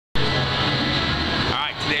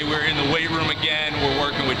Today we're in the weight room again. We're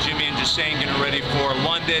working with Jimmy and Justine, getting ready for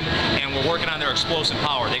London, and we're working on their explosive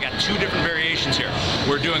power. They got two different variations here.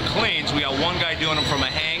 We're doing cleans. We got one guy doing them from a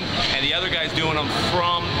hang, and the other guy's doing them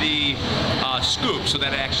from the scoop, so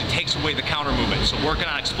that it actually takes away the counter movement. So working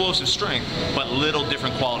on explosive strength, but little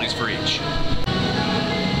different qualities for each.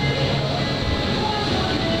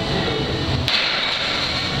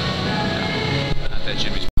 That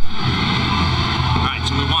Jimmy's. Alright,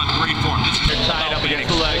 so we want great form. This is tied up against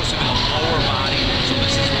the legs in the lower body. So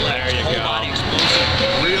this is legs, there you whole go. body explosive.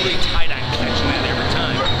 Really tight on catching that every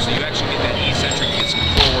time. So you actually get that eccentric, get some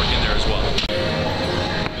core work in there as well.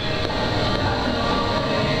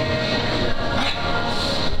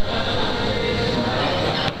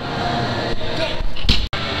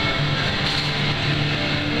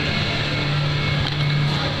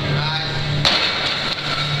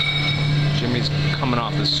 Jimmy's coming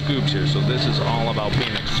off the scoops here, so this is all about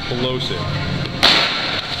being explosive.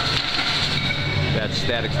 That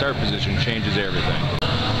static start position changes everything.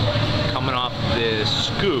 Coming off this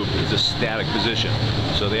scoop is a static position,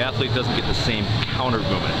 so the athlete doesn't get the same counter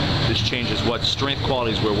movement. This changes what strength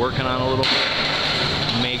qualities we're working on a little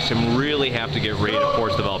bit, makes him really have to get rate of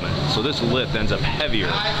force development. So this lift ends up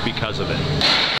heavier because of it.